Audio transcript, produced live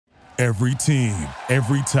Every team,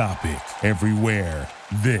 every topic, everywhere.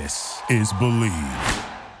 This is Believe.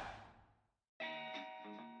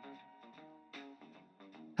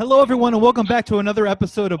 Hello, everyone, and welcome back to another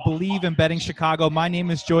episode of Believe in Betting Chicago. My name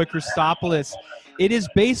is Joey Christopoulos. It is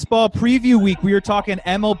baseball preview week. We are talking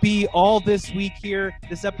MLB all this week here.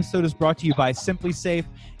 This episode is brought to you by Simply Safe,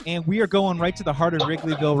 and we are going right to the heart of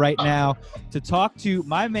Wrigleyville right now to talk to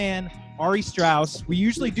my man, Ari Strauss. We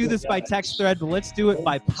usually do this by text thread, but let's do it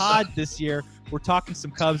by pod this year. We're talking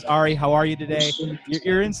some Cubs. Ari, how are you today?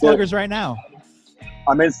 You're in Sluggers right now.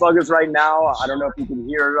 I'm in Sluggers right now. I don't know if you can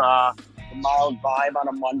hear the mild vibe on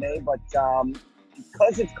a Monday, but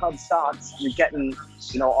because it's Cubs Sox, you're getting,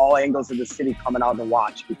 all angles of the city coming out to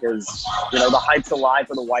watch because, the hype's alive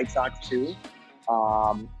for the White Sox too.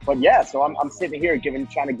 But yeah, so I'm sitting here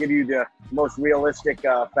trying to give you the most realistic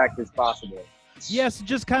effect as possible. Yes,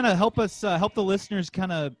 just kind of help the listeners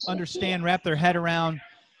kind of understand, wrap their head around,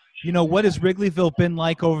 what has Wrigleyville been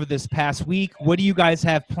like over this past week? What do you guys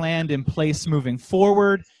have planned in place moving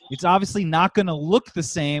forward? It's obviously not going to look the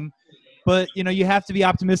same, but, you have to be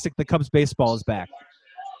optimistic that Cubs baseball is back.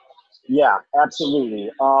 Yeah, absolutely.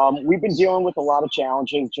 We've been dealing with a lot of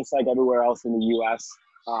challenges, just like everywhere else in the U.S.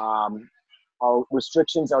 Our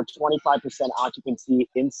restrictions are 25% occupancy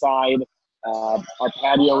inside. Our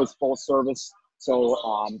patio is full service,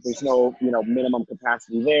 so there's no, minimum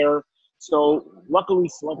capacity there. So luckily,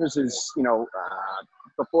 Sluggers is,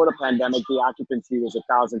 before the pandemic, the occupancy was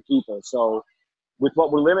 1,000 people. So with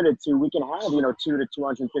what we're limited to, we can have, 200 to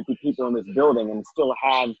 250 people in this building and still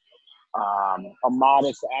have a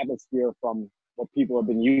modest atmosphere from what people have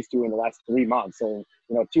been used to in the last 3 months. So,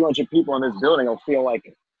 200 people in this building will feel like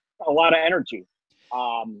a lot of energy.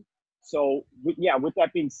 With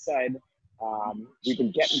that being said, we've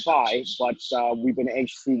been getting by, but we've been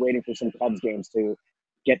anxiously waiting for some Cubs games to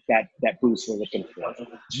get that boost we're looking for.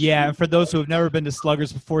 Yeah, and for those who have never been to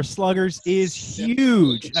Sluggers before, Sluggers is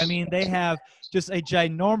huge. I mean, they have just a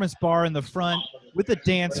ginormous bar in the front with a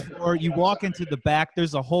dance floor. You walk into the back,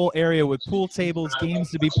 there's a whole area with pool tables,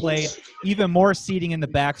 games to be played, even more seating in the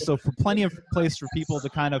back. So for plenty of place for people to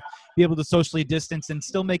kind of be able to socially distance and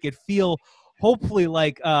still make it feel hopefully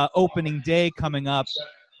like opening day coming up.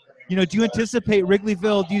 Do you anticipate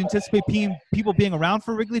Wrigleyville? Do you anticipate people being around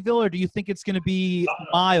for Wrigleyville, or do you think it's going to be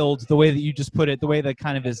mild the way that you just put it, the way that it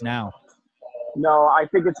kind of is now? No, I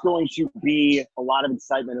think it's going to be a lot of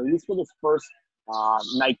excitement, at least for this first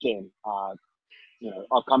night game,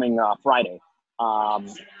 upcoming Friday.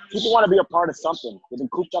 People want to be a part of something. They've been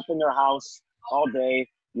cooped up in their house all day,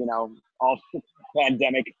 all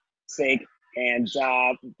pandemic sake, and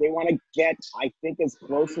they want to get, I think, as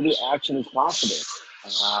close to the action as possible.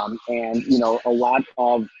 A lot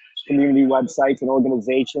of community websites and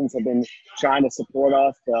organizations have been trying to support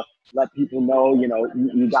us to let people know,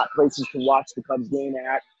 you got places to watch the Cubs game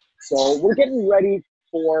at. So we're getting ready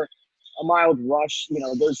for a mild rush.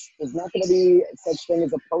 There's not going to be such thing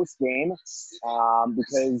as a post game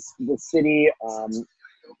because the city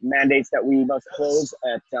mandates that we must close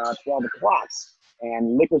at 12 o'clock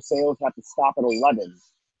and liquor sales have to stop at 11.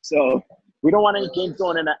 So we don't want any games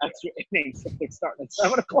going into extra innings if they're starting at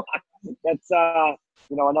 7 o'clock. That's,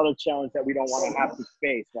 another challenge that we don't want to have to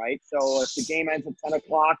face, right? So if the game ends at 10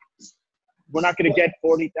 o'clock, we're not going to get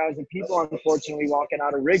 40,000 people, unfortunately, walking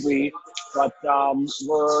out of Wrigley. But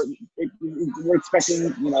we're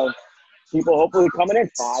expecting, people hopefully coming in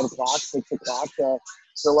 5 o'clock, 6 o'clock to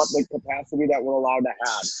fill up the capacity that we're allowed to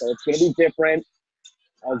have. So it's going to be different.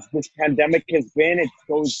 As this pandemic has been,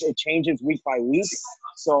 it changes week by week.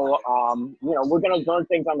 So, we're going to learn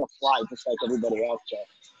things on the fly, just like everybody else, Jeff.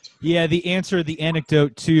 Yeah, the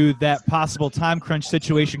anecdote to that possible time crunch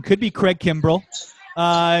situation could be Craig Kimbrell.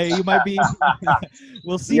 You might be –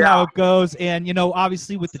 we'll see how it goes. And,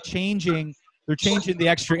 obviously with they're changing the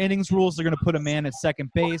extra innings rules. They're going to put a man at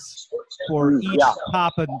second base for each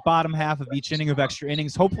top and bottom half of each inning of extra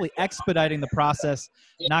innings, hopefully expediting the process,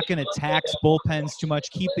 not going to tax bullpens too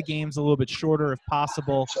much, keep the games a little bit shorter if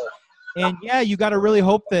possible. And, you got to really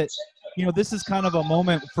hope that, this is kind of a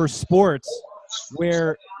moment for sports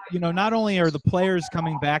where, not only are the players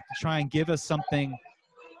coming back to try and give us something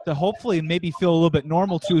to hopefully maybe feel a little bit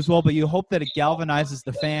normal to as well, but you hope that it galvanizes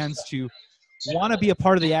the fans to want to be a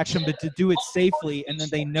part of the action, but to do it safely, and then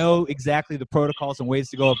they know exactly the protocols and ways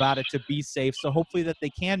to go about it to be safe. So hopefully that they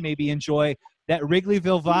can maybe enjoy that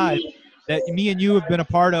Wrigleyville vibe that me and you have been a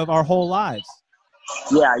part of our whole lives.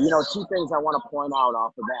 Yeah, two things I want to point out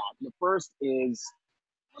off of that. The first is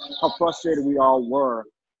how frustrated we all were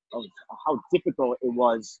of how difficult it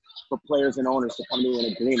was for players and owners to come to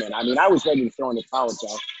an agreement. I mean, I was ready to throw in the towel,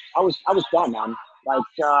 Joe. I was done, man. Like,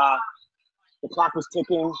 the clock was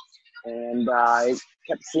ticking. And I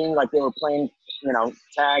kept seeing like they were playing,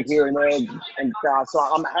 tag here and there. And so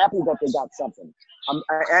I'm happy that they got something.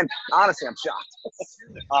 And honestly, I'm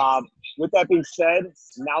shocked. With that being said,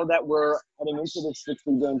 now that we're heading into this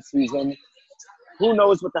 60-game season, who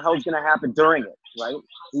knows what the hell's going to happen during it, right?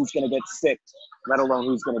 Who's going to get sick, let alone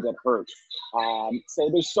who's going to get hurt. So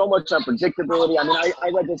there's so much unpredictability. I mean, I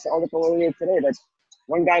read this article earlier today that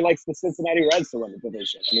one guy likes the Cincinnati Reds to win the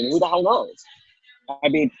division. I mean, who the hell knows? I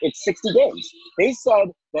mean, it's 60 games. They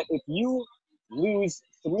said that if you lose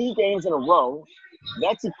 3 games in a row,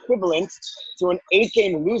 that's equivalent to an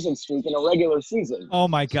 8-game losing streak in a regular season. Oh,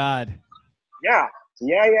 my God. Yeah.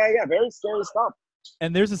 Very scary stuff.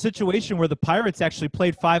 And there's a situation where the Pirates actually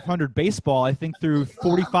played 500 baseball, I think, through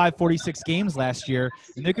 45, 46 games last year.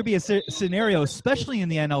 And there could be a scenario, especially in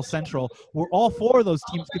the NL Central, where all 4 of those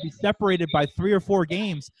teams could be separated by 3 or 4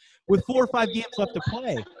 games with 4 or 5 games left to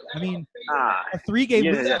play. I mean, a 3-game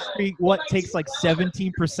losing streak, takes like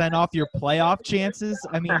 17% off your playoff chances?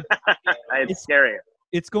 I mean, it's scary.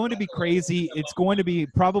 It's going to be crazy. It's going to be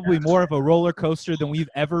probably more of a roller coaster than we've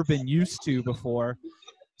ever been used to before.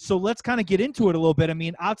 So let's kind of get into it a little bit. I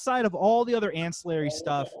mean, outside of all the other ancillary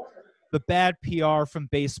stuff, the bad PR from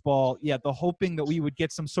baseball, the hoping that we would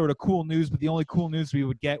get some sort of cool news, but the only cool news we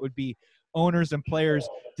would get would be owners and players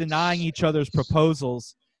denying each other's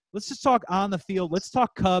proposals. Let's just talk on the field. Let's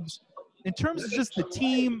talk Cubs. In terms of just the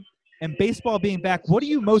team and baseball being back, what are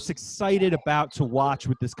you most excited about to watch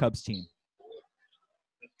with this Cubs team?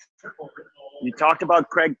 You talked about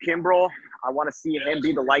Craig Kimbrell. I want to see him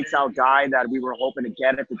be the lights-out guy that we were hoping to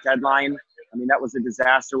get at the deadline. I mean, that was a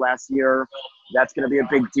disaster last year. That's going to be a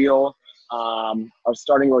big deal. Our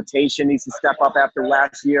starting rotation needs to step up after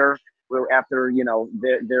last year, after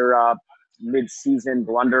their mid-season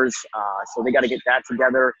blunders. So they got to get that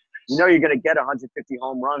together. You're going to get 150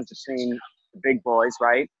 home runs between the big boys,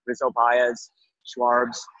 right? Rizzo, Baez,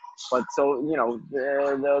 Schwartz. But so,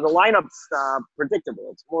 the lineup's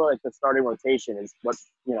predictable. It's more like the starting rotation is what,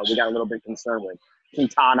 we got a little bit concerned with.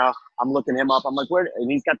 Quintana, I'm looking him up. I'm like, where?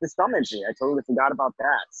 And he's got this thumb injury. I totally forgot about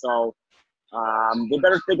that. So they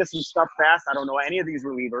better think of some stuff fast. I don't know any of these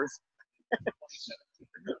relievers.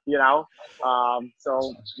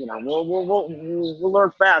 So, we'll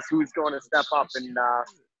learn fast who's going to step up and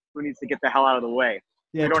who needs to get the hell out of the way.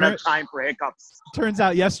 Yeah, we don't have time for hiccups. Turns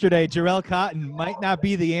out yesterday, Jarrell Cotton might not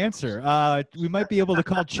be the answer. We might be able to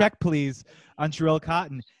call check, please, on Jarrell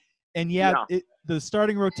Cotton. And, the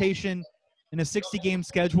starting rotation in a 60-game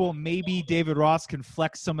schedule, maybe David Ross can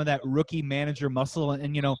flex some of that rookie manager muscle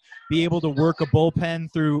and be able to work a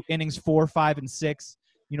bullpen through innings 4, 5, and 6.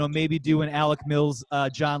 Maybe do an Alec Mills,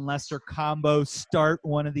 John Lester combo start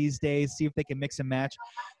one of these days, see if they can mix and match.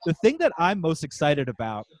 The thing that I'm most excited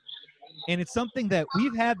about, and it's something that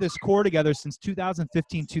we've had this core together since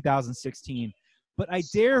 2015, 2016. But I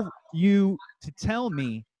dare you to tell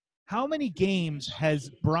me how many games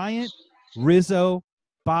has Bryant, Rizzo,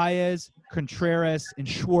 Baez, Contreras, and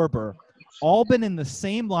Schwarber all been in the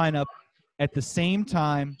same lineup at the same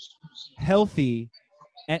time, healthy,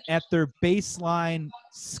 and at their baseline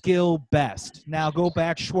skill best? Now go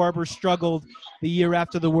back, Schwarber struggled the year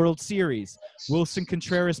after the World Series. Wilson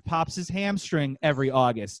Contreras pops his hamstring every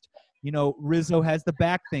August. Rizzo has the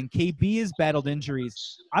back thing. KB has battled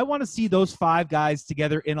injuries. I want to see those 5 guys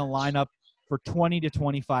together in a lineup for 20 to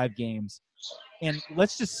 25 games. And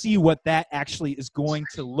let's just see what that actually is going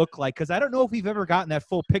to look like, because I don't know if we've ever gotten that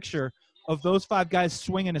full picture of those 5 guys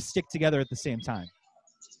swinging a stick together at the same time.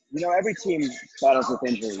 Every team battles with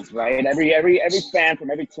injuries, right? Every fan from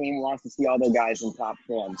every team wants to see all their guys in top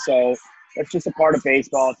form. So that's just a part of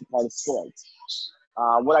baseball. It's a part of sports.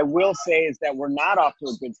 What I will say is that we're not off to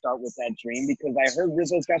a good start with that dream, because I heard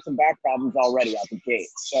Rizzo's got some back problems already out the gate.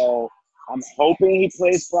 So I'm hoping he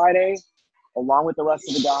plays Friday along with the rest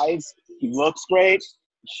of the guys. He looks great.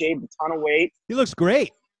 He shaved a ton of weight. He looks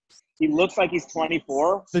great. He looks like he's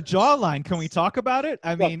 24. The jawline, can we talk about it?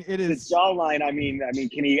 I mean, it is. The jawline, I mean,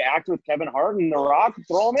 can he act with Kevin Hart and The Rock?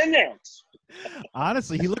 Throw him in there.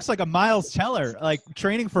 Honestly, he looks like a Miles Teller, like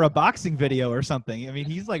training for a boxing video or something. I mean,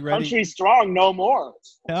 he's like ready. Country strong, no more.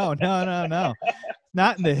 No.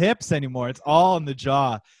 Not in the hips anymore. It's all in the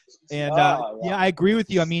jaw. And, I agree with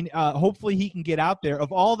you. I mean, hopefully he can get out there.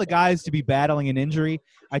 Of all the guys to be battling an injury,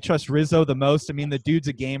 I trust Rizzo the most. I mean, the dude's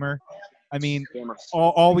a gamer. I mean,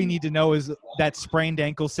 all we need to know is that sprained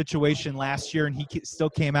ankle situation last year, and he still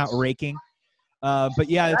came out raking. But,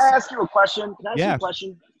 yeah. Can I ask you a question?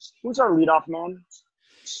 Who's our leadoff man?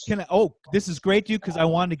 This is great, dude, because I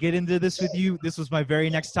wanted to get into this with you. This was my very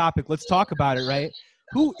next topic. Let's talk about it, right?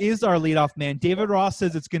 Who is our leadoff man? David Ross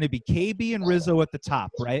says it's going to be KB and Rizzo at the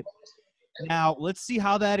top, right? Now, let's see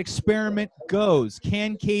how that experiment goes.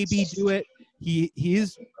 Can KB do it? He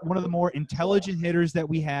is one of the more intelligent hitters that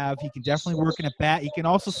we have. He can definitely work in a bat. He can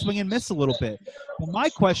also swing and miss a little bit. But my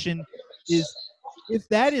question is, if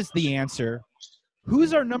that is the answer,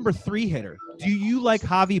 who's our number 3 hitter? Do you like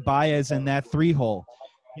Javi Baez in that 3-hole?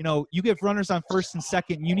 You know, you get runners on first and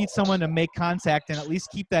second. You need someone to make contact and at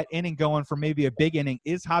least keep that inning going for maybe a big inning.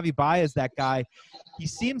 Is Javi Baez that guy? He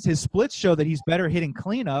seems his splits show that he's better hitting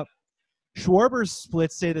cleanup. Schwarber's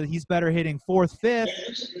splits say that he's better hitting 4th, 5th.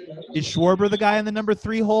 Is Schwarber the guy in the number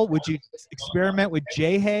 3 hole? Would you experiment with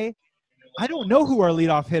Jay Hay? I don't know who our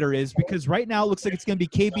leadoff hitter is because right now it looks like it's going to be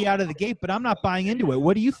KB out of the gate, but I'm not buying into it.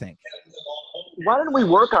 What do you think? Why didn't we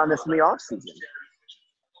work on this in the offseason?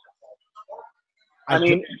 I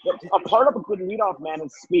mean, a part of a good leadoff man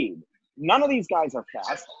is speed. None of these guys are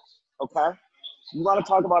fast, okay? You want to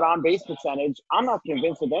talk about on-base percentage, I'm not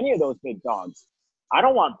convinced of any of those big dogs. I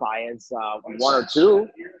don't want Baez 1 or 2,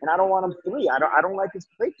 and I don't want him 3. I don't like his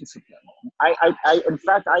plate discipline. In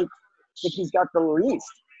fact, I think he's got the least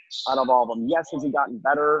out of all of them. Yes, has he gotten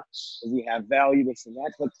better? Does he have value? This and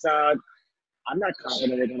that. But I'm not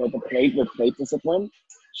confident in him at the plate with plate discipline.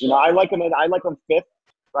 You know, I like him 5th,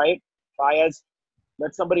 right? Baez.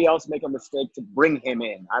 Let somebody else make a mistake to bring him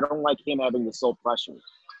in. I don't like him having the sole pressure.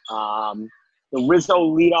 The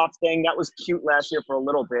Rizzo leadoff thing, that was cute last year for a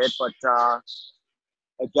little bit, but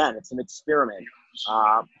again, it's an experiment.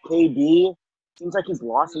 KB seems like he's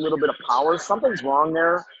lost a little bit of power. Something's wrong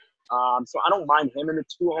there. So I don't mind him in the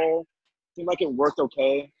 2-hole. Seemed like it worked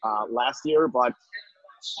okay last year, but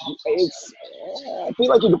I feel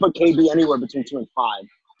like you could put KB anywhere between 2 and 5.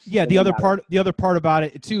 Yeah, the other part about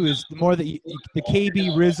it too is the more that the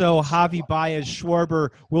KB, Rizzo, Javi Baez, Schwarber,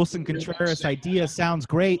 Wilson Contreras idea sounds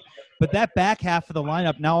great, but that back half of the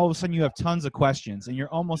lineup, now all of a sudden you have tons of questions, and you're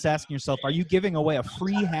almost asking yourself, are you giving away a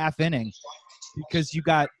free half inning because you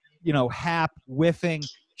got, you know, Happ whiffing,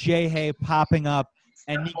 Jay Hay popping up,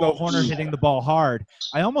 and Nico Horner hitting the ball hard?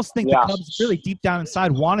 I almost think the Cubs really deep down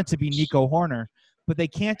inside want it to be Nico Horner, but they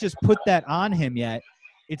can't just put that on him yet.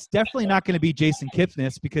 It's definitely not going to be Jason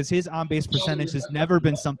Kipnis because his on-base percentage has never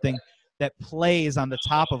been something that plays on the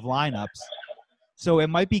top of lineups. So it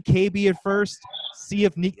might be KB at first. See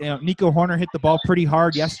if Nico Horner hit the ball pretty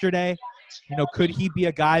hard yesterday. You know, could he be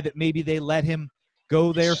a guy that maybe they let him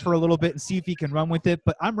go there for a little bit and see if he can run with it?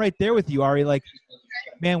 But I'm right there with you, Ari. Like,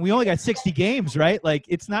 man, we only got 60 games, right? Like,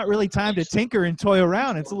 it's not really time to tinker and toy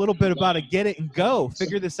around. It's a little bit about a get it and go.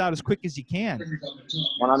 Figure this out as quick as you can.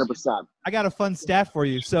 100%. I got a fun stat for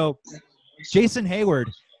you. So, Jason Hayward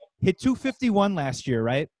hit 251 last year,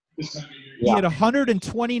 right? He had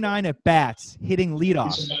 129 at-bats hitting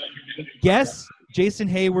leadoff. Guess Jason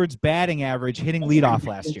Hayward's batting average hitting leadoff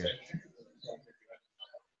last year.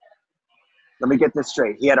 Let me get this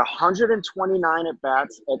straight. He had 129 at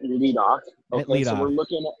bats at leadoff. Okay, so we're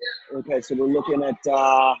looking at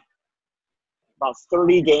about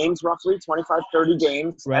 30 games, roughly 25, 30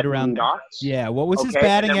 games. Right around leadoff. Yeah. What was his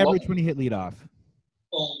batting average when he hit leadoff?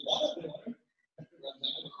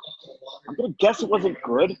 I'm gonna guess it wasn't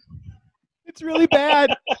good. It's really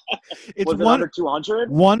bad. It's was it under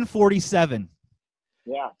 200? 147.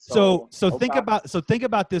 Yeah. So think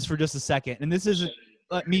about this for just a second, and this isn't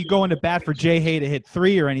me going to bat for Jay Hay to hit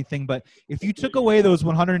 3 or anything, but if you took away those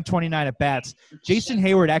 129 at bats, Jason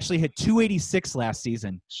Hayward actually hit 286 last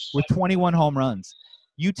season with 21 home runs.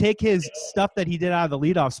 You take his stuff that he did out of the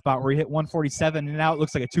leadoff spot where he hit 147, and now it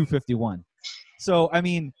looks like a 251. So, I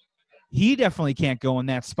mean, he definitely can't go in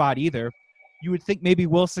that spot either. You would think maybe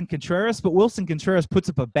Wilson Contreras, but Wilson Contreras puts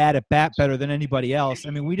up a bat at bat better than anybody else.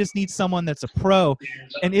 I mean, we just need someone that's a pro.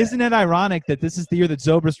 And isn't it ironic that this is the year that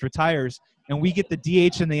Zobrist retires and we get the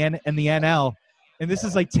DH in the NL? And this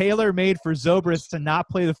is like tailor-made for Zobrist to not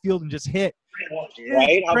play the field and just hit.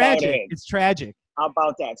 Right? How tragic. about it? It's tragic. How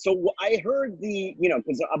about that? So I heard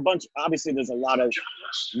because obviously there's a lot of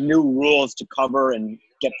new rules to cover and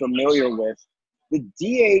get familiar with. The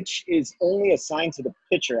DH is only assigned to the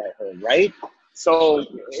pitcher, I heard, right? So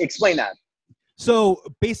explain that. So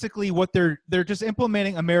basically what they're just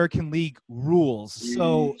implementing American League rules.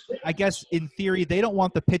 So I guess in theory, they don't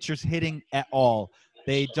want the pitchers hitting at all.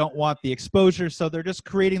 They don't want the exposure. So they're just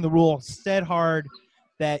creating the rule dead hard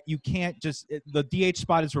that you can't the DH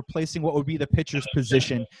spot is replacing what would be the pitcher's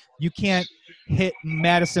position. You can't hit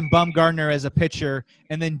Madison Bumgarner as a pitcher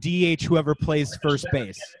and then DH whoever plays first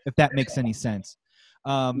base, if that makes any sense.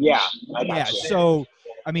 So,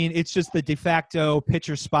 I mean, it's just the de facto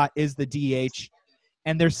pitcher spot is the DH,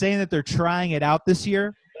 and they're saying that they're trying it out this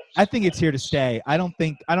year. I think it's here to stay. I don't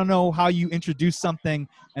know how you introduce something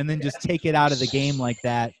and then just take it out of the game like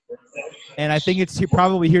that. And I think it's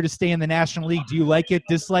probably here to stay in the National League. Do you like it,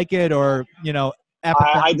 dislike it, or,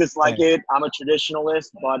 I dislike it. I'm a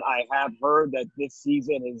traditionalist, but I have heard that this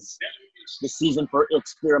season is the season for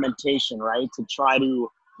experimentation, right? To try to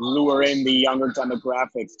lure in the younger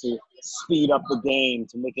demographics, to speed up the game,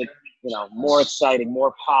 to make it, more exciting,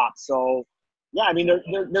 more pop. So, yeah, I mean,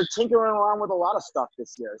 they're tinkering around with a lot of stuff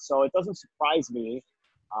this year. So it doesn't surprise me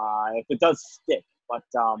if it does stick. But,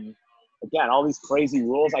 again, all these crazy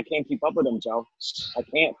rules, I can't keep up with them, Joe. I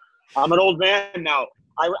can't. I'm an old man now.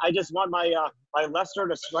 I just want my Lester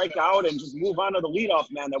to strike out and just move on to the leadoff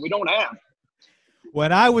man that we don't have.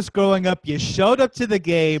 When I was growing up, you showed up to the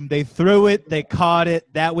game, they threw it, they caught it,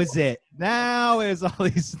 that was it. Now there's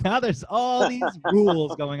all these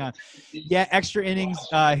rules going on. Yeah, extra innings,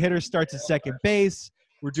 hitter starts at second base.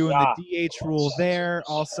 We're doing the DH rule there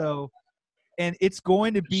also. And it's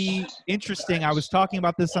going to be interesting. I was talking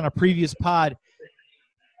about this on a previous pod.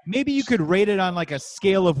 Maybe you could rate it on like a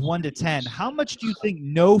scale of 1 to 10. How much do you think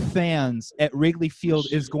no fans at Wrigley Field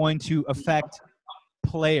is going to affect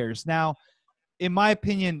players? Now, in my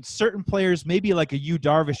opinion, certain players, maybe like a Yu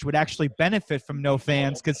Darvish, would actually benefit from no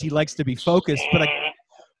fans because he likes to be focused.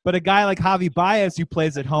 But a guy like Javi Baez, who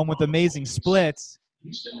plays at home with amazing splits,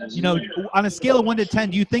 on a scale of 1 to 10,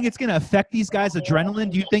 do you think it's going to affect these guys' adrenaline?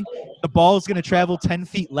 Do you think the ball is going to travel 10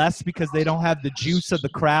 feet less because they don't have the juice of the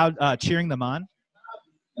crowd cheering them on?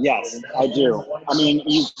 Yes, I do. I mean,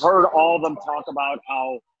 you've heard all of them talk about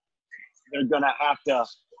how they're going to have to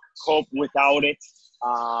cope without it.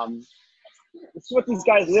 It's what these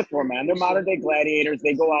guys live for, man. They're modern-day gladiators.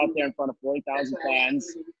 They go out there in front of 40,000 fans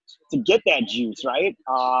to get that juice, right?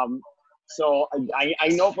 So I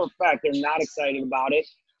know for a fact they're not excited about it.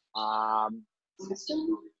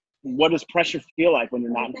 What does pressure feel like when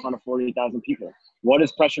you're not in front of 40,000 people? What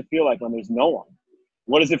does pressure feel like when there's no one?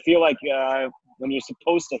 What does it feel like when you're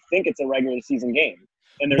supposed to think it's a regular season game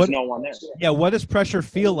and there's no one there? Yeah, what does pressure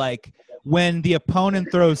feel like when the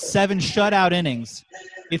opponent throws 7 shutout innings?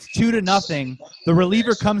 It's 2-0. The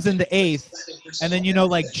reliever comes into 8th, and then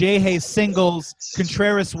like Jay Hayes singles,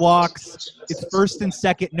 Contreras walks. It's 1st and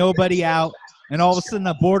 2nd, nobody out, and all of a sudden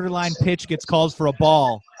a borderline pitch gets called for a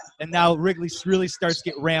ball. And now Wrigley really starts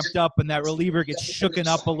to get ramped up, and that reliever gets shooken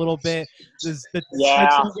up a little bit. The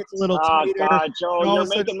gets a little tighter. God, Joe, you're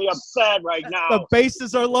making me upset right now. The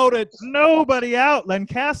bases are loaded. Nobody out. Len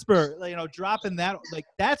Casper, dropping that. Like,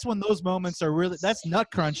 that's when those moments are really – that's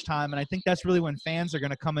nut crunch time, and I think that's really when fans are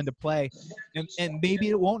going to come into play. And maybe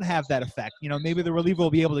it won't have that effect. Maybe the reliever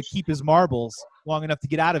will be able to keep his marbles long enough to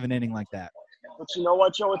get out of an inning like that. But you know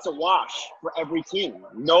what, Joe? It's a wash for every team.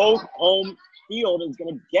 No home – field is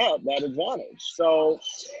going to get that advantage. So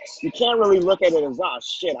you can't really look at it as,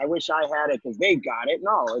 shit, I wish I had it because they got it.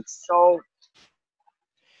 No, it's so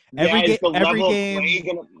every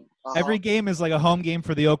game is like a home game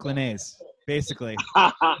for the Oakland A's, basically.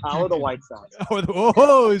 Or the White Sox.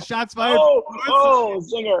 Shots fired.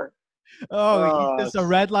 Zinger. Just a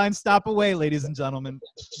red line stop away, ladies and gentlemen.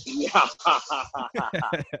 Yeah.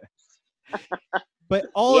 But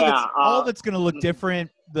all of it's going to look different.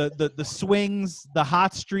 The swings, the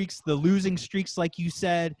hot streaks, the losing streaks, like you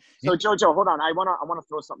said. So Jojo, hold on. I wanna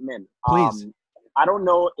throw something in. Please. I don't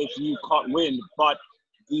know if you caught wind, but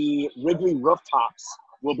the Wrigley rooftops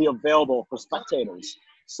will be available for spectators.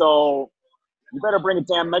 So you better bring a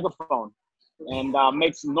damn megaphone and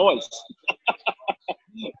make some noise.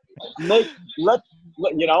 let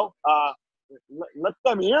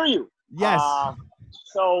them hear you. Yes.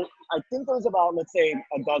 So I think there's about, let's say,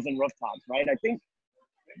 a dozen rooftops, right? I think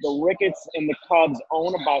the Ricketts and the Cubs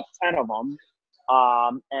own about 10 of them,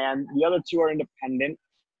 and the other 2 are independent.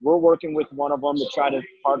 We're working with one of them to try to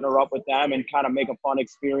partner up with them and kind of make a fun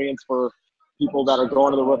experience for people that are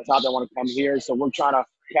going to the rooftop that want to come here. So we're trying to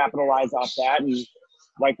capitalize off that, and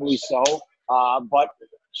rightfully so. But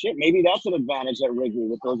shit, maybe that's an advantage at Wrigley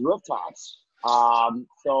with those rooftops.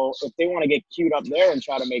 So if they want to get queued up there and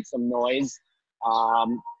try to make some noise,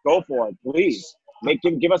 go for it, please.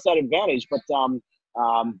 Give us that advantage. But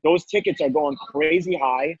those tickets are going crazy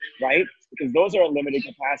high, right? Because those are at limited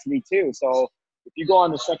capacity too. So if you go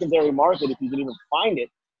on the secondary market, if you can even find it,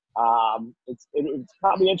 it's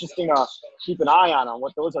probably interesting to keep an eye on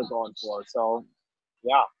what those are going for. So,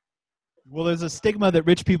 yeah. Well, there's a stigma that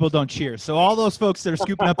rich people don't cheer. So all those folks that are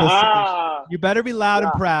scooping up those tickets, you better be loud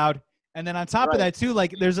and proud. And then on top of that too,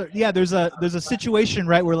 like there's a situation,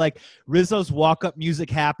 right, where like Rizzo's walk-up music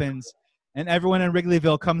happens and everyone in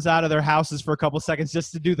Wrigleyville comes out of their houses for a couple seconds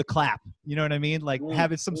just to do the clap. You know what I mean? Like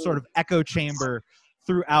have it some sort of echo chamber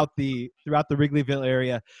throughout the Wrigleyville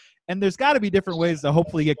area. And there's got to be different ways to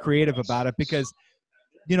hopefully get creative about it, because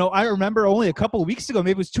I remember only a couple of weeks ago,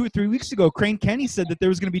 maybe it was 2 or 3 weeks ago, Crane Kenny said that there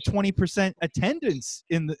was going to be 20% attendance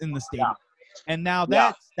in the stadium. Yeah. And now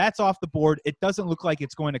that's off the board. It doesn't look like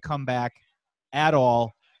it's going to come back at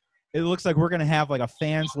all. It looks like we're going to have like a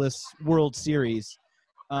fansless World Series.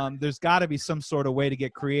 There's got to be some sort of way to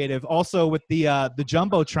get creative. Also, with the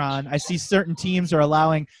Jumbotron, I see certain teams are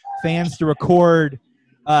allowing fans to record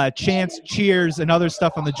chants, cheers, and other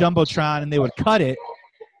stuff on the Jumbotron, and they would cut it.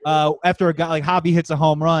 After a guy like Javi hits a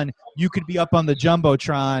home run, you could be up on the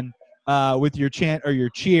Jumbotron with your chant or your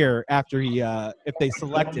cheer after if they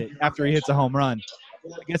select it after he hits a home run.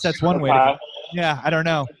 I guess that's one way. I don't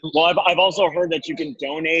know. Well, I've also heard that you can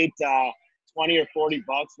donate 20 or 40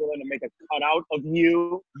 bucks for them to make a cutout of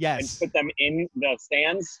you. Yes. And put them in the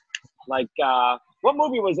stands. Like, what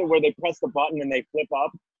movie was it where they press the button and they flip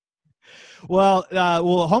up? Well,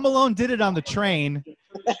 Home Alone did it on the train.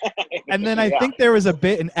 And then I think there was a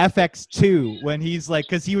bit in FX2 when he's like,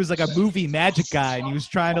 because he was like a movie magic guy and he was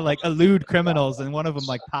trying to like elude criminals and one of them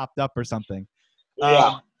like popped up or something.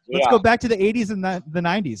 Let's go back to the 80s and the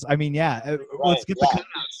 90s. I mean, let's get the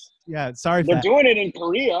cutouts. Yeah, sorry. They're doing it in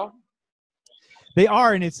Korea. They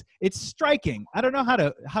are, and it's striking. I don't know how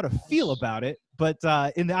to feel about it, but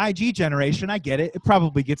in the IG generation, I get it. It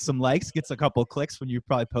probably gets some likes, gets a couple of clicks when you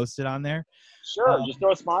probably post it on there. Sure, just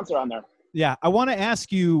throw a sponsor on there. Yeah, I want to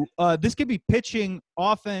ask you, this could be pitching,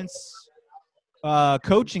 offense,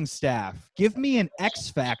 coaching staff. Give me an X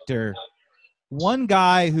factor. One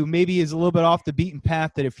guy who maybe is a little bit off the beaten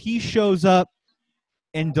path that if he shows up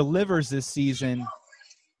and delivers this season,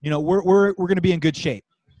 we're going to be in good shape.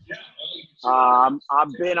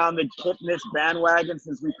 I've been on the Kipnis bandwagon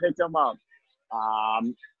since we picked him up.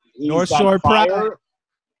 North Shore Pride.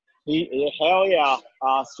 Hell yeah.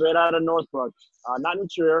 Straight out of Northbrook. Not New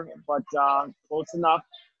Trier, but close enough.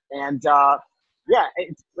 And,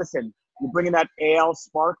 listen, you're bringing that AL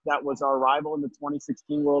spark that was our rival in the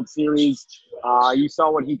 2016 World Series. You saw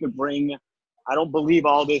what he could bring. I don't believe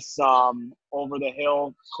all this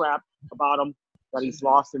over-the-hill crap about him, that he's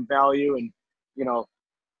lost in value and,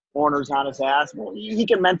 Horner's on his ass. Well, he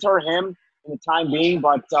can mentor him in the time being,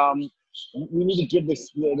 but we need to give the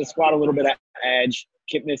squad a little bit of edge.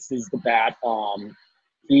 Kipnis is the bat.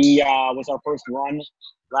 He was our first run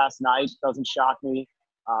last night. Doesn't shock me.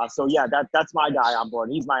 That's my guy on board.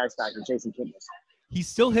 He's my X factor, Jason Kipnis. He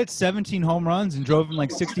still hit 17 home runs and drove in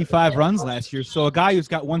like 65 runs last year. So a guy who's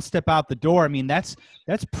got one step out the door, I mean, that's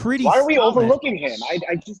pretty Why are we solid. overlooking him? I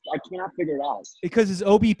cannot figure it out. Because his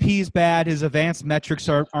OBP is bad. His advanced metrics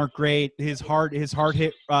aren't great. His hard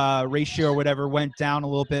hit ratio or whatever went down a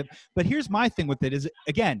little bit. But here's my thing with it is,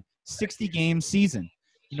 again, 60-game season.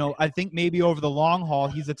 I think maybe over the long haul,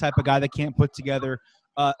 he's the type of guy that can't put together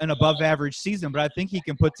an above-average season. But I think he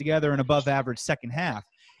can put together an above-average second half.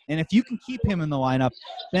 And if you can keep him in the lineup,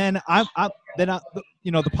 then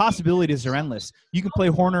the possibilities are endless. You can play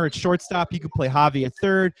Horner at shortstop. You can play Javi at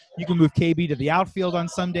third. You can move KB to the outfield on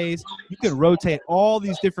some days. You can rotate all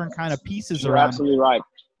these different kind of pieces You're around. absolutely right.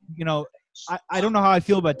 I don't know how I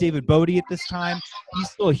feel about David Bodie at this time. He's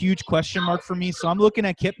still a huge question mark for me. So I'm looking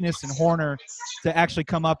at Kipnis and Horner to actually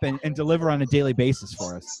come up and deliver on a daily basis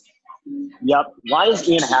for us. Yep. Why is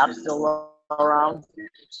Ian Happ still around?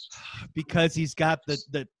 Because he's got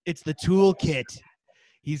it's the toolkit.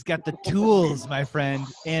 He's got the tools, my friend.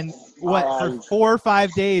 And for 4 or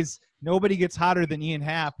 5 days, nobody gets hotter than Ian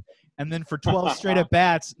Happ. And then for 12 straight at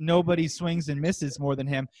bats, nobody swings and misses more than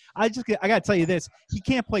him. I got to tell you this. He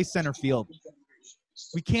can't play center field.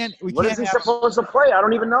 What is he supposed to play? I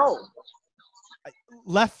don't even know.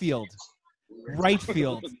 Left field, right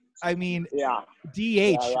field. I mean, DH.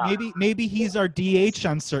 Yeah. Maybe he's our DH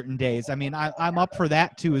on certain days. I mean, I'm up for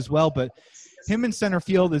that too as well. But him in center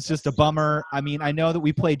field is just a bummer. I mean, I know that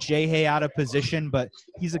we play J-Hay out of position, but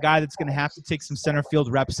he's a guy that's going to have to take some center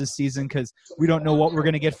field reps this season because we don't know what we're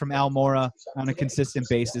going to get from Almora on a consistent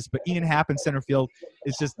basis. But Ian Happ in center field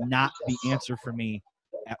is just not the answer for me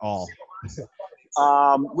at all.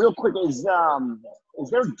 Real quick, is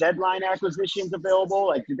there deadline acquisitions available?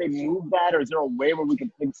 Like, did they move that, or is there a way where we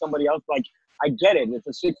can pick somebody else? Like, I get it.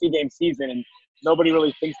 It's a 60-game season, and nobody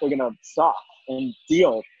really thinks they're going to suck and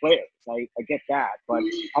deal players. I get that. But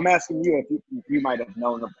I'm asking you if you might have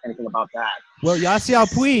known anything about that. Well,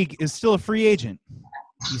 Yasiel Puig is still a free agent.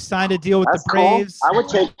 He signed a deal with the Braves. Cool. I would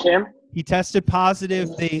take him. He tested positive.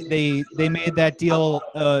 They made that deal.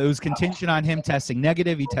 It was contingent on him testing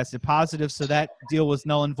negative. He tested positive, so that deal was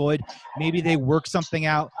null and void. Maybe they work something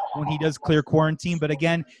out when he does clear quarantine. But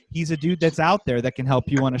again, he's a dude that's out there that can help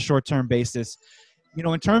you on a short-term basis.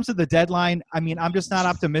 In terms of the deadline, I mean, I'm just not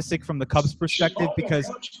optimistic from the Cubs' perspective because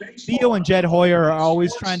Theo and Jed Hoyer are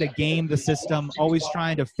always trying to game the system, always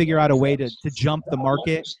trying to figure out a way to jump the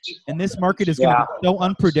market. And this market is going to be so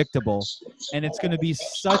unpredictable, and it's going to be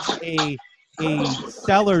such a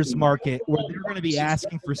seller's market where they're going to be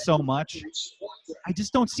asking for so much. I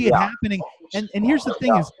just don't see it happening. And here's the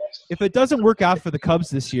thing is, if it doesn't work out for the Cubs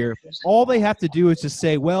this year, all they have to do is just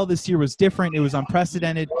say, well, this year was different. It was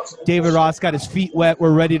unprecedented. David Ross got his feet wet.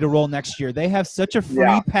 We're ready to roll next year. They have such a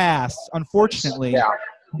free pass, unfortunately.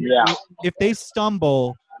 If they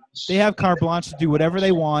stumble, they have carte blanche to do whatever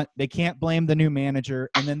they want. They can't blame the new manager,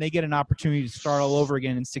 and then they get an opportunity to start all over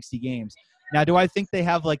again in 60 games. Now, do I think they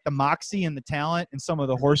have like the moxie and the talent and some of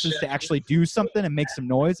the horses to actually do something and make some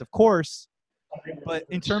noise? Of course. But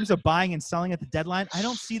in terms of buying and selling at the deadline, I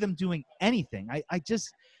don't see them doing anything. I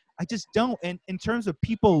just don't. And in terms of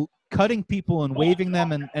people cutting people and waiving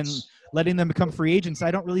them and letting them become free agents, I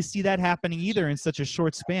don't really see that happening either in such a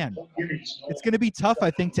short span. It's going to be tough,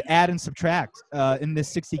 I think, to add and subtract in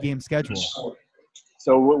this 60-game schedule.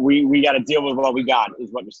 So we got to deal with what we got,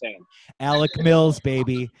 is what you're saying. Alec Mills,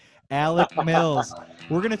 baby. Alec Mills.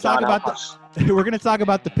 We're going to talk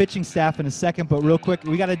about the pitching staff in a second, but real quick,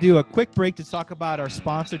 we got to do a quick break to talk about our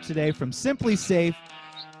sponsor today from Simply Safe.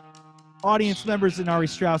 Audience members in Ari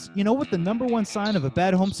Strauss, you know what the number one sign of a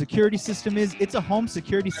bad home security system is? It's a home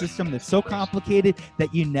security system that's so complicated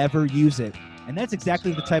that you never use it. And that's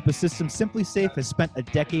exactly the type of system Simply Safe has spent a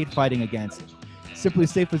decade fighting against. Simply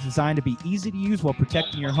Safe was designed to be easy to use while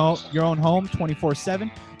protecting your own home 24/7.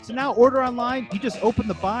 So now order online. You just open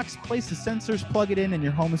the box, place the sensors, plug it in, and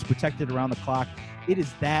your home is protected around the clock. It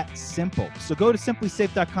is that simple. So go to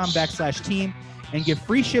simplysafe.com/team and get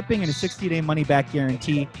free shipping and a 60-day money-back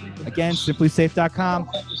guarantee. Again,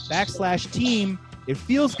 simplysafe.com/team. It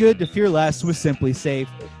feels good to fear less with Simply Safe.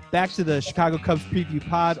 Back to the Chicago Cubs preview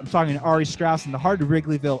pod. I'm talking to Ari Strauss in the heart of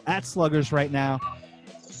Wrigleyville at Sluggers right now,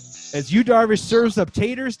 as Yu Darvish serves up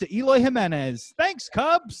taters to Eloy Jimenez. Thanks,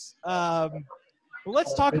 Cubs. Well,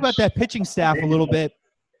 let's talk about that pitching staff a little bit.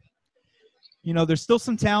 There's still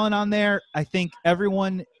some talent on there. I think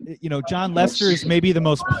everyone, John Lester is maybe the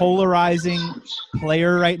most polarizing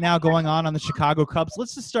player right now going on the Chicago Cubs.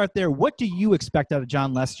 Let's just start there. What do you expect out of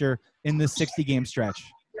John Lester in this 60-game stretch?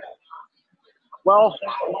 Well,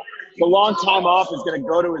 the long time off is going to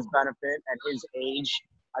go to his benefit at his age.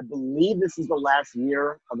 I believe this is the last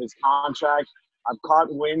year of his contract. I've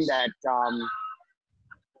caught wind that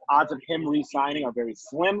odds of him re-signing are very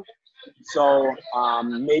slim. So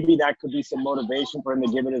maybe that could be some motivation for him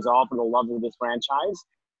to give it his all for the love of this franchise.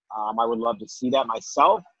 I would love to see that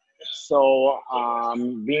myself. So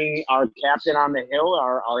being our captain on the hill,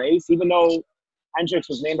 our ace, even though Hendricks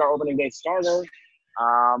was named our opening day starter,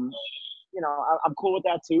 I'm cool with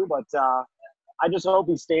that too. But I just hope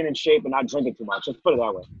he's staying in shape and not drinking too much. Let's put it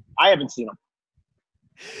that way. I haven't seen him.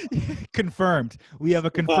 Confirmed. We have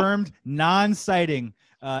a confirmed non-sighting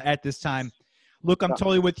at this time. Look, I'm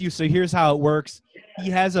totally with you. So here's how it works. He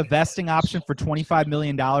has a vesting option for $25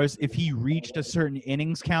 million if he reached a certain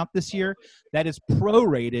innings count this year. That is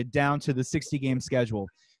prorated down to the 60-game schedule.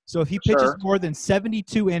 So if he pitches more than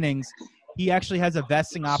 72 innings, he actually has a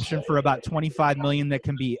vesting option for about $25 million that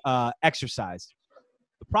can be exercised.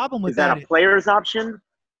 The problem with that is that a player's option?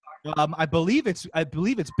 I believe it's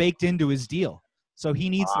baked into his deal. So he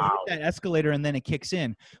needs to hit that escalator and then it kicks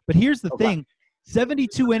in. But here's the thing.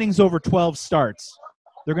 72 innings over 12 starts.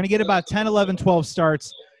 They're going to get about 10, 11, 12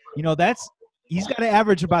 starts. He's got to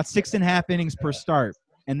average about 6.5 innings per start.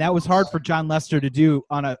 And that was hard for John Lester to do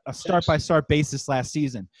on a start-by-start basis last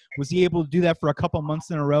season. Was he able to do that for a couple months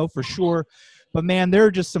in a row? For sure. But, man, there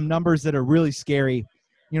are just some numbers that are really scary.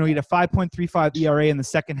 He had a 5.35 ERA in the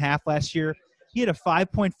second half last year. He had a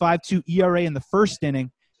 5.52 ERA in the first inning,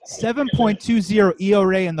 7.20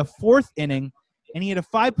 ERA in the fourth inning, and he had a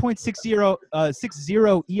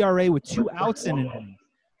 5.60 ERA with 2 outs in an inning.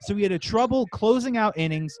 So he had trouble closing out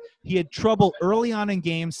innings. He had trouble early on in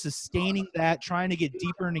games, sustaining that, trying to get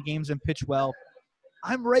deeper into games and pitch well.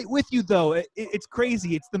 I'm right with you, though. It's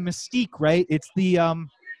crazy. It's the mystique, right? It's the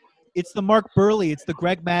Mark Burley. It's the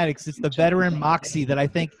Greg Maddux. It's the veteran moxie that I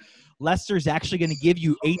think Lester's actually going to give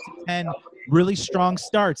you 8 to 10 really strong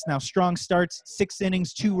starts. Now, strong starts, 6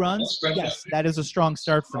 innings, 2 runs. Yes, that is a strong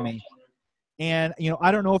start for me. And,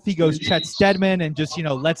 I don't know if he goes Chet Steadman and just,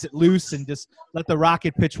 lets it loose and just let the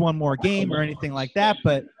Rocket pitch one more game or anything like that.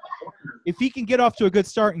 But if he can get off to a good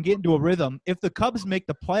start and get into a rhythm, if the Cubs make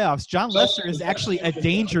the playoffs, John Lester is actually a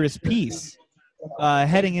dangerous piece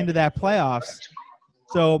heading into that playoffs.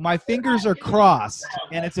 So my fingers are crossed,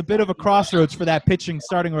 and it's a bit of a crossroads for that pitching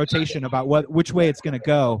starting rotation about which way it's going to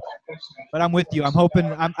go. But I'm with you. I'm hoping.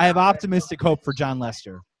 I have optimistic hope for Jon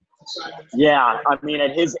Lester. Yeah, I mean,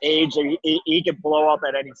 at his age, he could blow up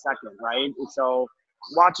at any second, right? So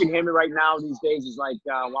watching him right now these days is like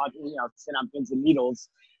watching, sit on pins and needles,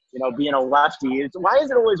 being a lefty. Why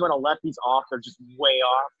is it always when a lefty's off, they're just way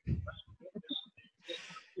off?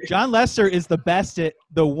 Jon Lester is the best at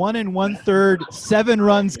the 1 1/3, 7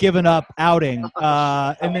 runs given up outing.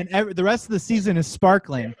 And then the rest of the season is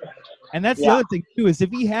sparkling. And that's the other thing, too, is if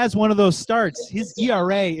he has one of those starts, his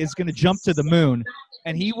ERA is going to jump to the moon.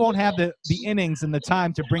 And he won't have the innings and the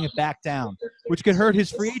time to bring it back down, which could hurt his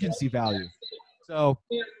free agency value. So,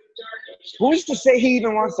 who's to say he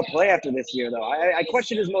even wants to play after this year, though? I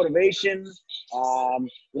question his motivation.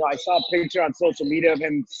 I saw a picture on social media of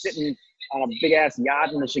him sitting on a big-ass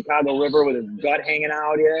yacht in the Chicago River with his gut hanging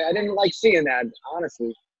out. Yeah, I didn't like seeing that,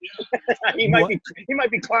 honestly. he might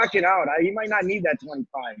be clocking out. He might not need that 25.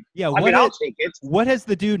 Yeah, I'll take it. What has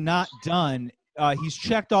the dude not done? He's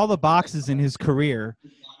checked all the boxes in his career.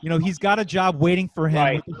 He's got a job waiting for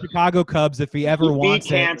him with the Chicago Cubs if he ever wants it.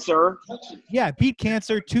 Beat cancer. Yeah, beat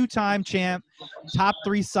cancer, 2-time champ, top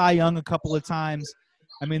 3 Cy Young a couple of times.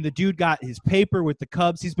 I mean, the dude got his paper with the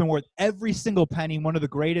Cubs. He's been worth every single penny, one of the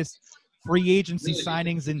greatest free agency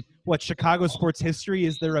signings in Chicago sports history.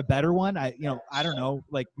 Is there a better one? I don't know,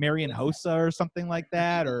 like Marian Hossa or something like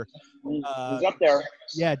that, or he's up there.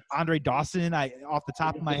 Yeah, Andre Dawson. Off the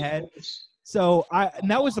top of my head. So and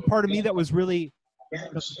that was the part of me that was really,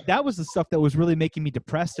 that was the stuff that was really making me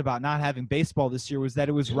depressed about not having baseball this year, was that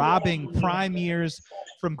it was robbing prime years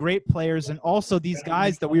from great players, and also these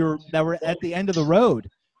guys that were at the end of the road.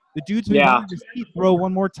 The dude's been wanting to see throw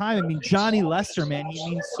one more time. I mean, Johnny Lester, man, he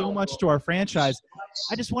means so much to our franchise.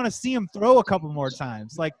 I just want to see him throw a couple more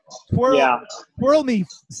times. Like, twirl me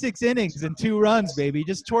 6 innings and 2 runs, baby.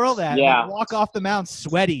 Just twirl that. Yeah. And walk off the mound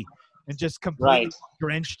sweaty and just completely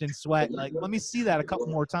drenched in sweat. Like, let me see that a couple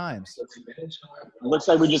more times. It looks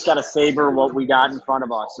like we just got to savor what we got in front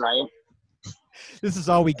of us, right? This is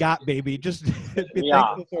all we got, baby. Just be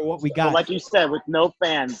thankful for what we got. But like you said, with no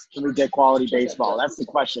fans, can we get quality baseball? That's the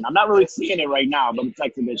question. I'm not really seeing it right now, but it's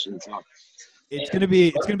exhibition. So. It's gonna be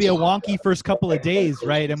a wonky first couple of days,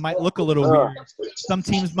 right? It might look a little weird. Some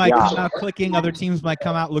teams might come out clicking, other teams might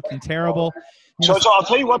come out looking terrible. So I'll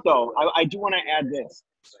tell you what, though, I do want to add this.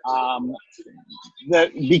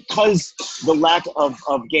 Because the lack of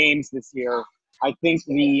games this year, I think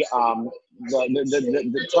the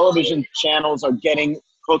television channels are getting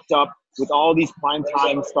hooked up with all these prime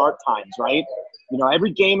time start times, right?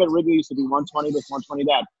 Every game at Wrigley used to be 1:20 this, 1:20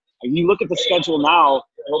 that. And you look at the schedule now,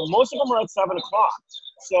 most of them are at 7 o'clock.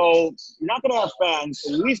 So you're not going to have fans.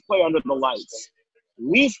 At least play under the lights. At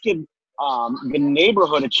least give the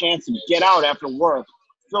neighborhood a chance to get out after work,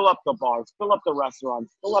 fill up the bars, fill up the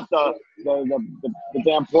restaurants, fill up the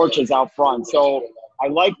damn porches out front. So I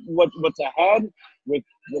like what's ahead with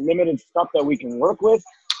the limited stuff that we can work with.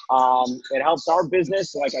 It helps our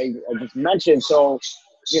business, like I just mentioned. So,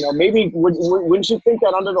 maybe wouldn't you think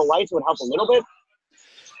that under the lights would help a little bit?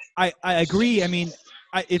 I agree. I mean,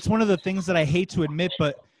 it's one of the things that I hate to admit,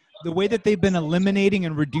 but the way that they've been eliminating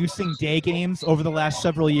and reducing day games over the last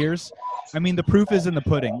several years, I mean, the proof is in the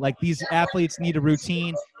pudding. Like, these athletes need a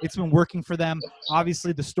routine. It's been working for them.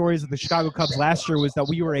 Obviously, the stories of the Chicago Cubs last year was that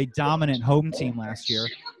we were a dominant home team last year,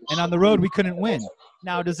 and on the road we couldn't win.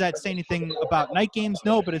 Now, does that say anything about night games?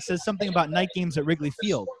 No, but it says something about night games at Wrigley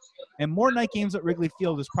Field. And more night games at Wrigley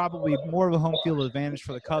Field is probably more of a home field advantage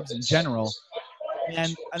for the Cubs in general.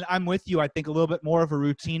 And I'm with you. I think a little bit more of a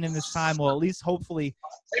routine in this time will at least hopefully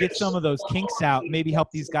get some of those kinks out, maybe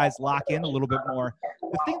help these guys lock in a little bit more.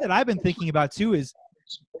 The thing that I've been thinking about, too, is,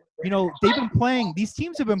 these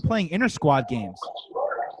teams have been playing inter-squad games.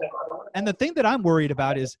 And the thing that I'm worried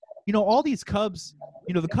about is, all these Cubs,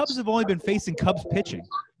 the Cubs have only been facing Cubs pitching.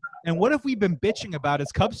 And what have we been bitching about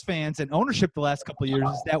as Cubs fans and ownership the last couple of years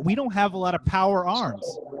is that we don't have a lot of power arms.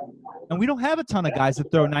 And we don't have a ton of guys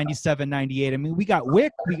that throw 97, 98. I mean, we got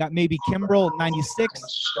Wick, we got maybe Kimbrel at 96,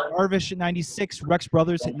 Darvish at 96, Rex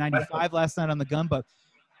Brothers hit 95 last night on the gun. But,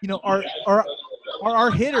 are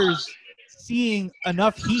our hitters seeing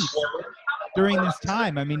enough heat during this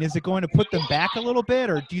time? I mean, is it going to put them back a little bit,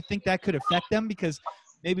 or do you think that could affect them because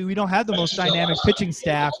maybe we don't have the most dynamic pitching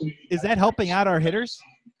staff? Is that helping out our hitters?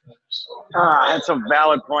 That's a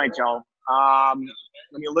valid point, Joe.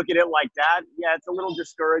 When you look at it like that, yeah, it's a little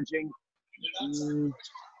discouraging.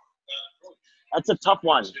 That's a tough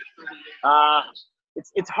one.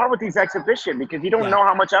 It's hard with these exhibition because you don't know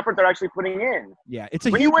how much effort they're actually putting in. Yeah, it's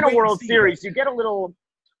when you win a World Series, you get a little.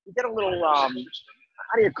 I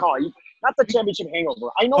how do you call it? Not the championship hangover.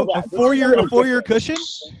 I know that. A four-year cushion?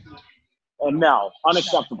 No,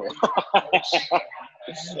 unacceptable.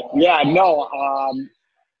 Yeah, no.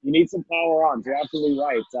 You need some power arms. You're absolutely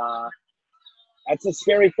right. That's a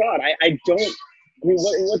scary thought. I mean,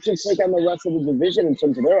 what's your take on the rest of the division in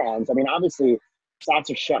terms of their arms? I mean, obviously, Sox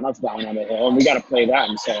are shutting us down on the hill, and we got to play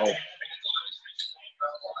them. So,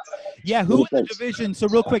 yeah, who in the division? So,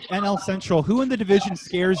 real quick, NL Central. Who in the division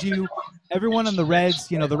scares you? Everyone on the Reds.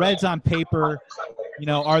 The Reds on paper,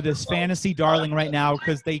 are this fantasy darling right now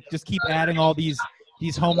because they just keep adding all these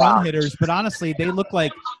home run hitters. But honestly, they look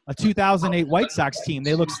like a 2008 White Sox team.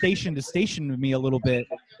 They look station to station to me a little bit.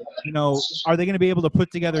 Are they going to be able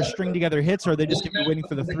to string together hits, or are they just going to be waiting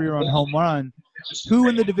for the 3-run home run? Who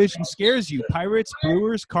in the division scares you? Pirates,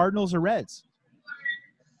 Brewers, Cardinals, or Reds?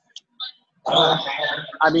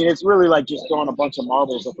 I mean, it's really like just throwing a bunch of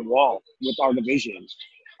marbles at the wall with our division.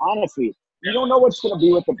 Honestly, you don't know what's going to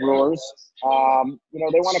be with the Brewers. They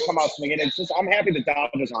want to come out swinging. It's just I'm happy the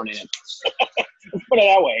Dodgers aren't in it. Let's put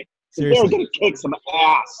it that way. They're going to kick some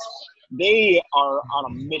ass. They are on a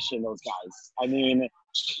mission, those guys. I mean,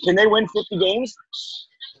 can they win 50 games?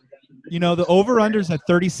 The over-under's at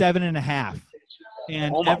 37.5.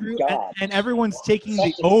 And everyone's taking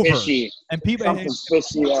the over, and people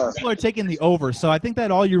are taking the over. So I think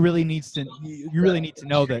that all you really need to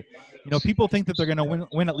know that people think that they're going to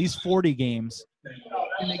win at least 40 games.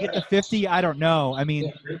 Can they get to 50? I don't know. I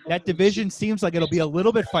mean, that division seems like it'll be a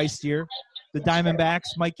little bit feistier. The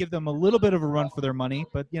Diamondbacks might give them a little bit of a run for their money,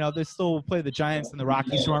 but they still will play the Giants and the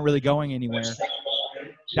Rockies, who aren't really going anywhere.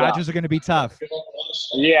 Dodgers are going to be tough.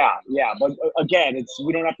 Yeah, but again,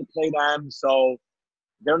 we don't have to play them, so.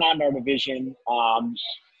 They're not in our division.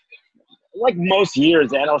 Like most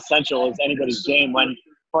years, the NL Central is anybody's game when,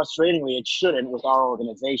 frustratingly, it shouldn't with our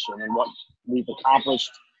organization and what we've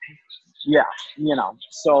accomplished. Yeah,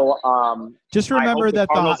 So just remember that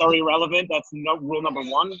the Cardinals are irrelevant. That's rule number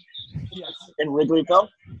one. Yes. In Wrigleyville.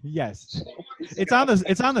 Yes, it's on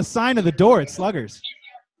the sign of the door at Sluggers.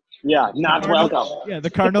 Yeah, not welcome. Yeah,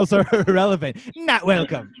 the Cardinals are irrelevant. Not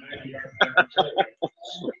welcome.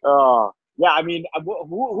 Yeah, I mean,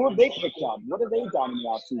 who have they picked up? What have they done in the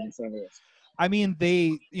offseason, St. Louis? I mean,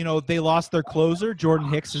 they lost their closer. Jordan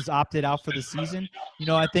Hicks has opted out for the season.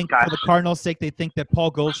 I think for the Cardinals' sake, they think that Paul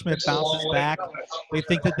Goldschmidt bounces back. They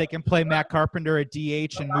think that they can play Matt Carpenter at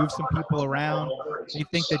DH and move some people around. They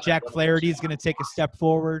think that Jack Flaherty is going to take a step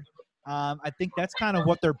forward. I think that's kind of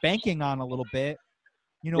what they're banking on a little bit.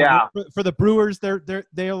 For the Brewers,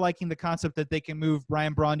 they're liking the concept that they can move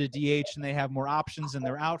Brian Braun to DH and they have more options in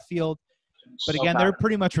their outfield. But again, they're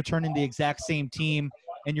pretty much returning the exact same team,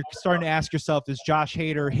 and you're starting to ask yourself, is Josh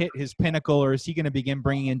Hader hit his pinnacle, or is he going to begin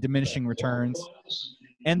bringing in diminishing returns?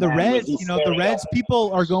 And the Reds,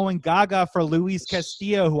 people are going gaga for Luis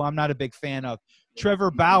Castillo, who I'm not a big fan of.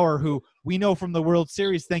 Trevor Bauer, who we know from the World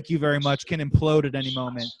Series, thank you very much, can implode at any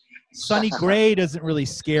moment. Sonny Gray doesn't really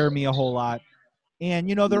scare me a whole lot. And,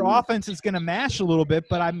 their offense is going to mash a little bit,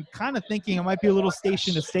 but I'm kind of thinking it might be a little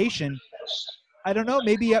station to station. I don't know.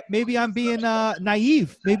 Maybe I'm being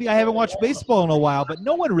naive. Maybe I haven't watched baseball in a while, but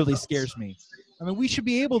no one really scares me. I mean, we should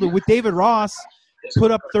be able to, with David Ross, put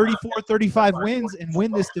up 34, 35 wins and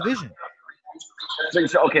win this division.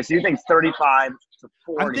 Okay, so you think 35 to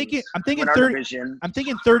 40? I'm thinking 30. Division. I'm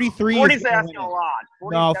thinking 33. 40 is asking a lot.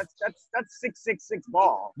 40, no, that's 6-6-6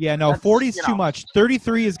 ball. Yeah, no, 40 is too much.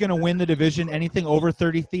 33 is going to win the division. Anything over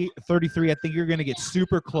 33, I think you're going to get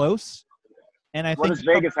super close. And I think does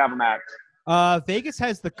Vegas have them at? Vegas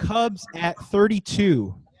has the Cubs at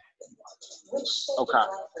 32. Okay.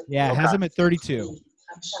 Yeah, it has them at 32.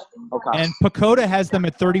 Okay. And Pacoda has them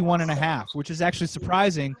at 31.5, which is actually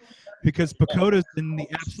surprising because Pacoda's been the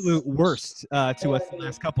absolute worst to us the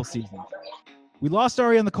last couple seasons. We lost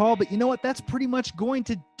Ari on the call, but you know what? That's pretty much going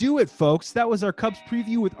to do it, folks. That was our Cubs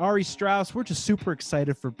preview with Ari Strauss. We're just super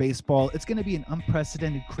excited for baseball. It's going to be an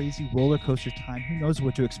unprecedented, crazy roller coaster time. Who knows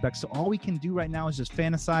what to expect? So all we can do right now is just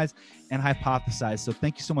fantasize and hypothesize. So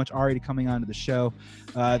thank you so much, Ari, to coming on to the show.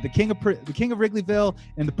 The king of Wrigleyville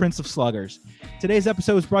and the Prince of Sluggers. Today's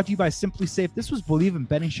episode was brought to you by Simply Safe. This was Believe in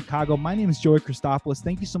Betting Chicago. My name is Joey Christopoulos.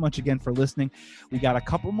 Thank you so much again for listening. We got a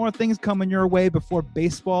couple more things coming your way before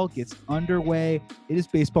baseball gets underway. It is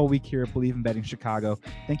baseball week here at Believe in Betting Chicago.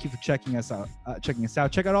 Thank you for checking us out.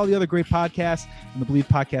 Check out all the other great podcasts on the Believe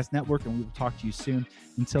Podcast Network, and we will talk to you soon.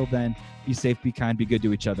 Until then, be safe, be kind, be good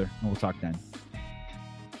to each other, and we'll talk then.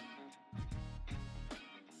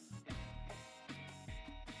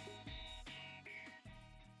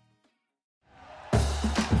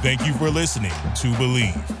 Thank you for listening to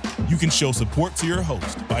Believe. You can show support to your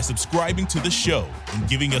host by subscribing to the show and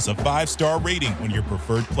giving us a 5-star rating on your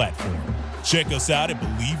preferred platform. Check us out at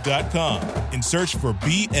Believe.com and search for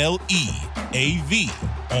BLEAV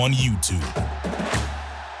on YouTube.